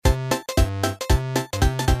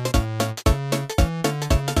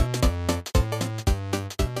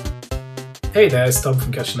Hey there, it's Tom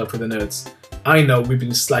from Catching Up with the Nerds. I know we've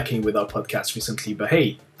been slacking with our podcast recently, but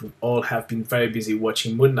hey, we all have been very busy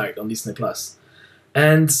watching Moon Knight on Disney+.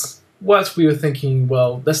 And what we were thinking,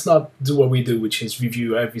 well, let's not do what we do, which is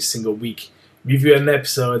review every single week. Review an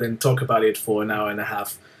episode and talk about it for an hour and a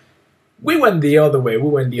half. We went the other way, we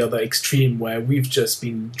went the other extreme, where we've just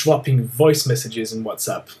been dropping voice messages in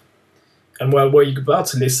WhatsApp. And well, what you're about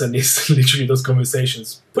to listen is literally those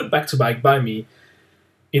conversations put back to back by me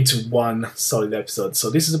into one solid episode. So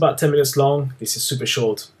this is about 10 minutes long. This is super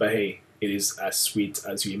short, but hey, it is as sweet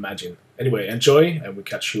as you imagine. Anyway, enjoy, and we'll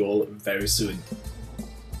catch you all very soon.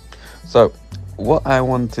 So, what I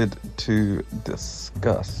wanted to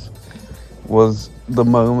discuss was the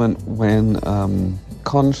moment when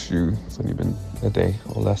Khonshu, it's only been a day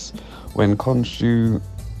or less, when Khonshu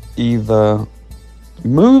either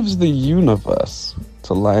moves the universe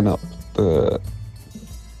to line up the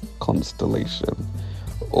constellation,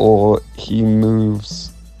 or he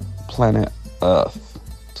moves planet Earth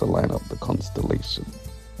to line up the constellation.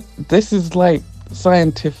 This is like,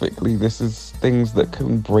 scientifically, this is things that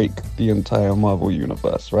can break the entire Marvel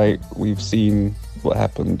universe, right? We've seen what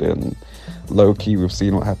happened in Loki, we've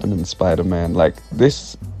seen what happened in Spider-Man. Like,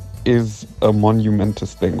 this is a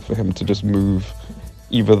monumentous thing for him to just move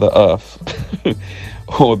either the Earth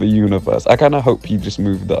or the universe. I kind of hope he just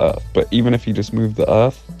moved the Earth, but even if he just moved the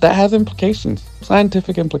Earth, that has implications,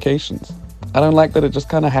 scientific implications. I don't like that it just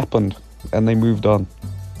kind of happened and they moved on.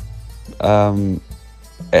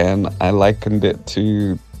 And I likened it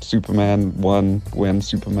to Superman 1 when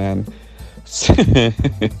Superman...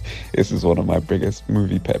 This is one of my biggest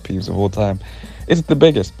movie pet peeves of all time. It's the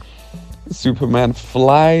biggest. Superman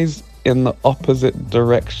flies in the opposite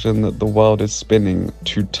direction that the world is spinning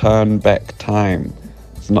to turn back time.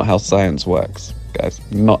 It's not how science works, guys.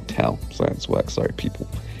 Not how science works. Sorry, people.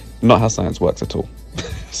 Not how science works at all.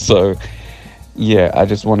 So, yeah, I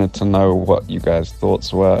just wanted to know what you guys'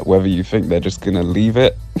 thoughts were, whether you think they're just going to leave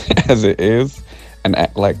it as it is and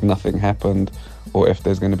act like nothing happened, or if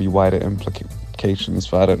there's going to be wider implications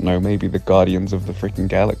for, I don't know, maybe the Guardians of the freaking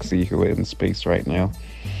Galaxy who are in space right now.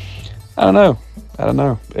 I don't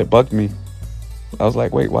know. It bugged me. I was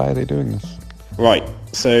like, wait, why are they doing this? Right.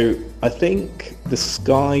 So I think the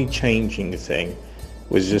sky changing thing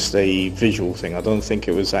was just a visual thing. I don't think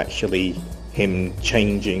it was actually him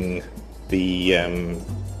changing the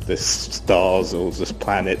stars or the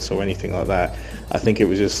planets or anything like that. I think it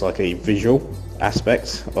was just like a visual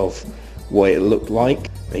aspect of what it looked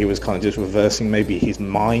like. He was kind of just reversing maybe his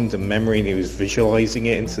mind and memory, and he was visualizing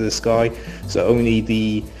it into the sky. So only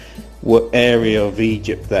the area of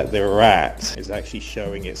Egypt that they're at is actually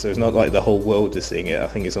showing it. So it's not like the whole world is seeing it. I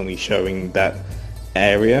think it's only showing that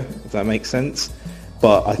area, if that makes sense.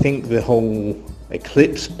 But I think the whole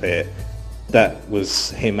eclipse bit, that was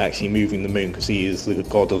him actually moving the moon, because he is the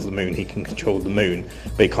god of the moon. He can control the moon,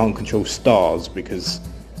 but he can't control stars because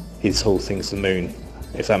his whole thing's the moon,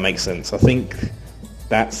 if that makes sense. I think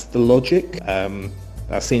that's the logic.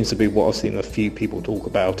 That seems to be what I've seen a few people talk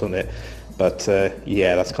about on it. But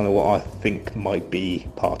yeah, that's kind of what I think might be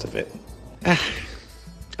part of it. I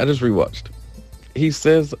just rewatched. He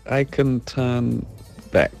says, I can turn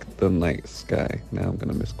back the night sky. Now I'm going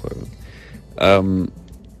to misquote him.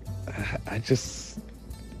 I just...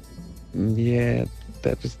 Yeah,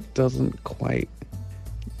 that just doesn't quite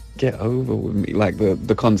get over with me. Like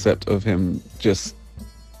the concept of him just...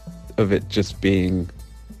 of it just being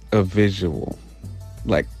a visual.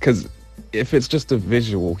 Like, because if it's just a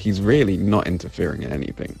visual, he's really not interfering in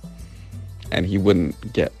anything. And he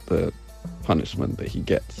wouldn't get the punishment that he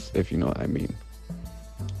gets, if you know what I mean.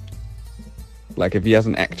 Like, if he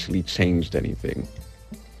hasn't actually changed anything,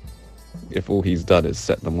 if all he's done is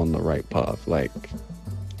set them on the right path, like,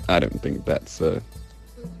 I don't think that's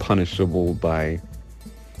punishable by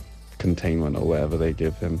containment or whatever they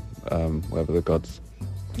give him, whatever the gods.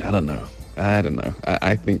 I don't know.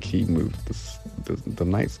 I think he moved the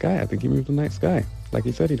night sky. I think he moved the night sky, like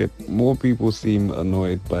he said he did. More people seem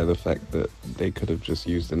annoyed by the fact that they could have just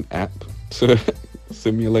used an app to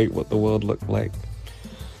simulate what the world looked like,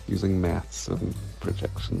 using maths and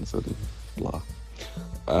projections and blah.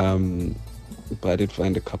 But I did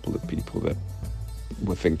find a couple of people that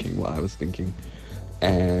were thinking what I was thinking.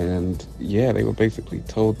 And yeah, they were basically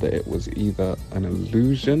told that it was either an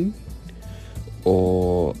illusion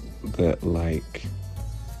or that, like,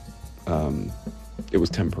 it was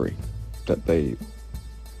temporary, that they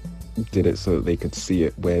did it so that they could see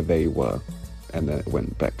it where they were, and then it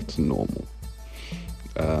went back to normal.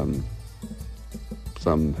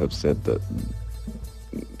 Some have said that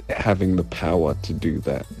having the power to do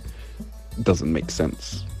that doesn't make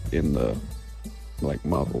sense in the, like,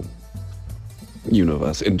 Marvel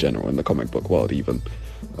universe in general, in the comic book world even,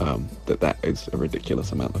 that is a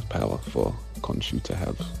ridiculous amount of power for Khonshu to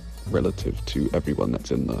have relative to everyone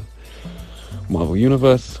that's in the Marvel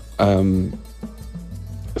universe.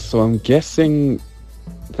 So I'm guessing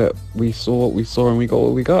that we saw what we saw and we got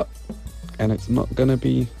what we got, and it's not going to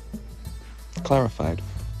be clarified.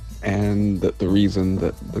 And that the reason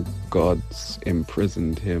that the gods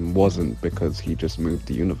imprisoned him wasn't because he just moved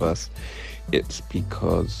the universe, it's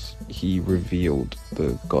because he revealed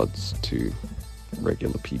the gods to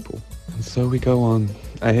regular people. And so we go on.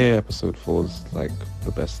 I hear episode 4 is like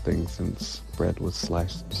the best thing since bread was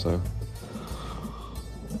sliced, so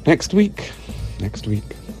next week.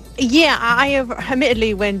 Yeah, I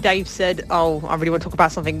admittedly, when Dave said, "Oh, I really want to talk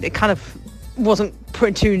about something," it kind of wasn't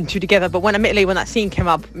putting two and two together. But when that scene came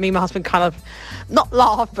up, me and my husband kind of not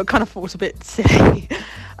laughed, but kind of thought it was a bit silly.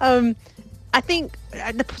 I think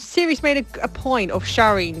the series made a point of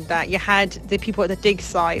showing that you had the people at the dig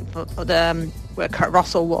site, where Kurt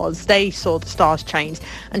Russell was, they saw the stars change,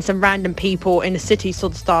 and some random people in the city saw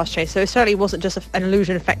the stars change. So it certainly wasn't just an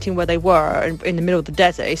illusion affecting where they were in the middle of the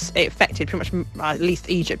desert. It affected pretty much at least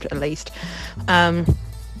Egypt, at least.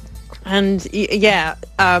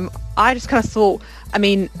 I just kind of thought, I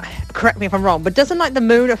mean, correct me if I'm wrong, but doesn't like the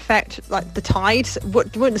moon affect like the tides?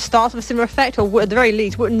 Wouldn't the stars have a similar effect, or at the very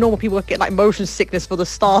least, wouldn't normal people get like motion sickness for the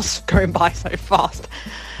stars going by so fast?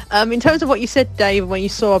 In terms of what you said, Dave, when you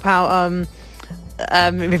saw about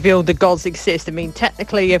revealed the gods exist, I mean,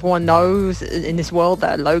 technically everyone knows in this world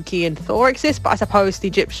that Loki and Thor exist, but I suppose the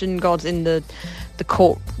Egyptian gods in the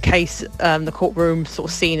court case, the courtroom sort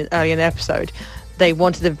of scene earlier in the episode, they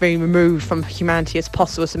wanted to be removed from humanity as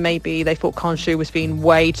possible, so maybe they thought Khonshu was being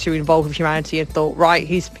way too involved with humanity and thought, right,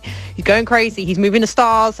 he's going crazy, he's moving the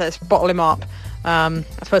stars, let's bottle him up. I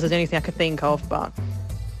suppose that's the only thing I could think of, but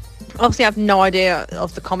obviously I have no idea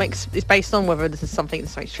of the comics it's based on, whether this is something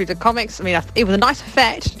that's like true to the comics. I mean, it was a nice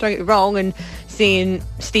effect, don't get me wrong, and seeing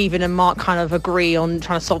Stephen and Mark kind of agree on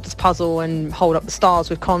trying to solve this puzzle and hold up the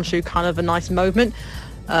stars with Khonshu, kind of a nice moment.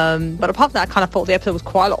 But apart from that, I kind of thought the episode was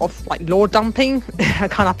quite a lot of like lore dumping. I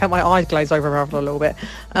kind of felt my eyes glaze over a little bit.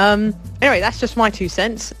 Anyway, that's just my 2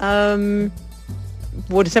 cents.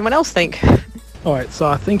 What does everyone else think? All right, so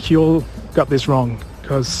I think you all got this wrong,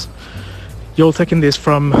 because you're all taking this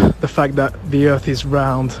from the fact that the Earth is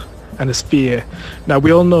round and a sphere. Now,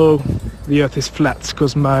 we all know the Earth is flat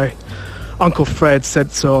because my Uncle Fred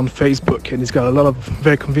said so on Facebook, and he's got a lot of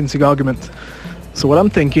very convincing arguments. So what I'm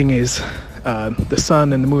thinking is the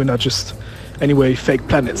sun and the moon are just, anyway, fake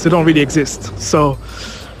planets. They don't really exist. So,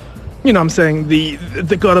 you know, I'm saying the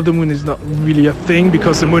god of the moon is not really a thing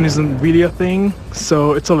because the moon isn't really a thing.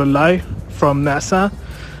 So it's all a lie from NASA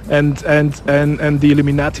and the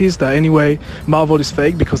Illuminatis, that anyway Marvel is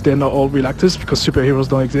fake because they're not all real actors, because superheroes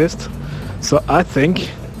don't exist. So I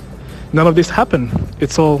think none of this happened.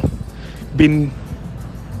 It's all been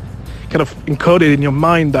kind of encoded in your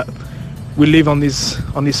mind that we live on this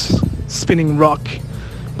spinning rock,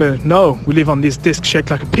 but no, we live on this disc shaped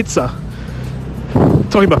like a pizza.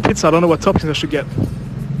 Talking about pizza, I don't know what toppings I should get.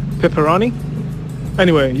 Pepperoni?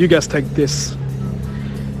 Anyway, you guys take this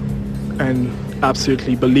and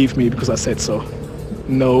absolutely believe me because I said so.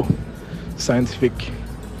 No scientific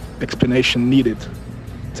explanation needed.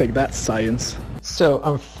 Take that, science. So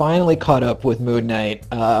I'm finally caught up with Moon Knight.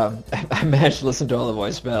 I managed to listen to all the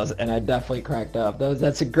voicemails, and I definitely cracked up.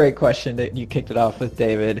 That's a great question that you kicked it off with,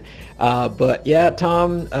 David. But yeah,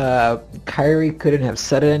 Tom, Kyrie couldn't have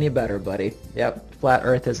said it any better, buddy. Yep, flat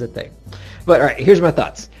Earth is a thing. But all right, here's my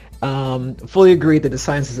thoughts. Fully agree that the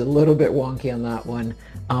science is a little bit wonky on that one.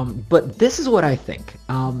 But this is what I think.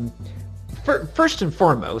 First and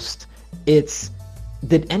foremost,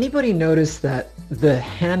 did anybody notice that the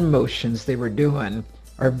hand motions they were doing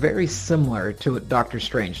are very similar to what Doctor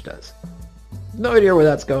Strange does? No idea where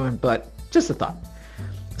that's going, but just a thought.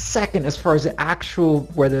 Second, as far as the actual,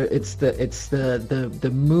 whether it's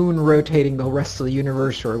the moon rotating the rest of the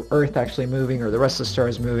universe, or Earth actually moving, or the rest of the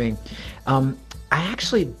stars moving, I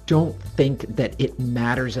actually don't think that it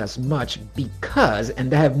matters as much because,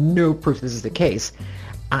 and I have no proof this is the case,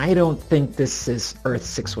 I don't think this is Earth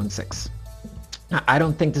 616. I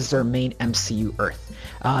don't think this is our main MCU Earth.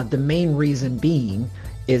 The main reason being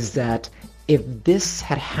is that if this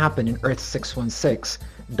had happened in Earth 616,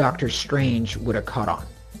 Doctor Strange would have caught on,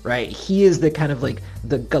 right? He is the kind of like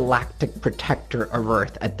the galactic protector of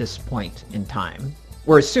Earth at this point in time.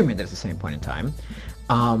 We're assuming that it's the same point in time.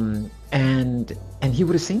 And he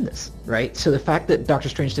would have seen this, right? So the fact that Doctor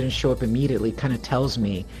Strange didn't show up immediately kind of tells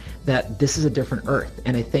me that this is a different Earth.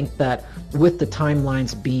 And I think that with the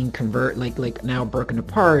timelines being like now broken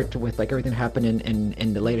apart, with like everything happened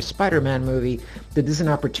in the latest Spider-Man movie, that this is an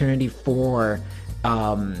opportunity for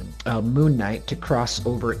Moon Knight to cross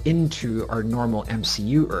over into our normal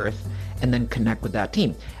MCU Earth and then connect with that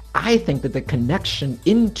team. I think that the connection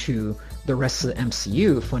into the rest of the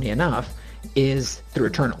MCU, funny enough, is through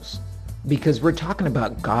Eternals. Because we're talking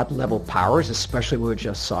about God-level powers, especially what we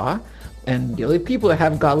just saw. And the only people that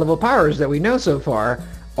have God-level powers that we know so far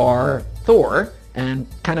are Thor, and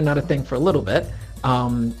kind of not a thing for a little bit,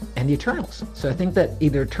 and the Eternals. So I think that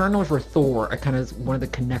either Eternals or Thor are kind of one of the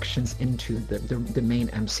connections into the main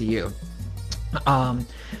MCU.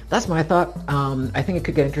 That's my thought. I think it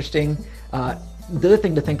could get interesting. The other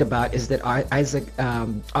thing to think about is that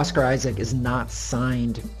Oscar Isaac is not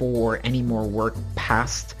signed for any more work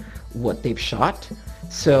past what they've shot.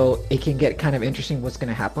 So it can get kind of interesting what's going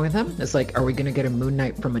to happen with him. It's like, are we going to get a Moon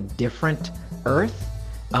Knight from a different Earth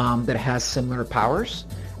that has similar powers?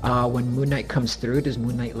 When Moon Knight comes through, does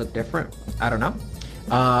Moon Knight look different? I don't know.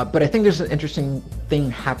 But I think there's an interesting thing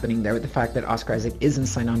happening there with the fact that Oscar Isaac isn't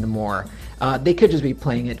signed on to more. They could just be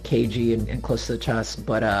playing it cagey and close to the chest,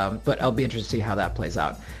 but I'll be interested to see how that plays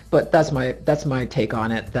out. But that's my take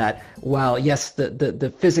on it, that while yes,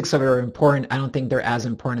 the physics of it are important, I don't think they're as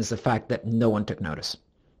important as the fact that no one took notice.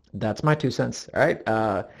 That's my 2 cents. All right.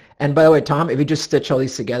 And by the way, Tom, if you just stitch all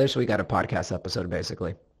these together, so we got a podcast episode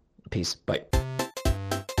basically. Peace. Bye.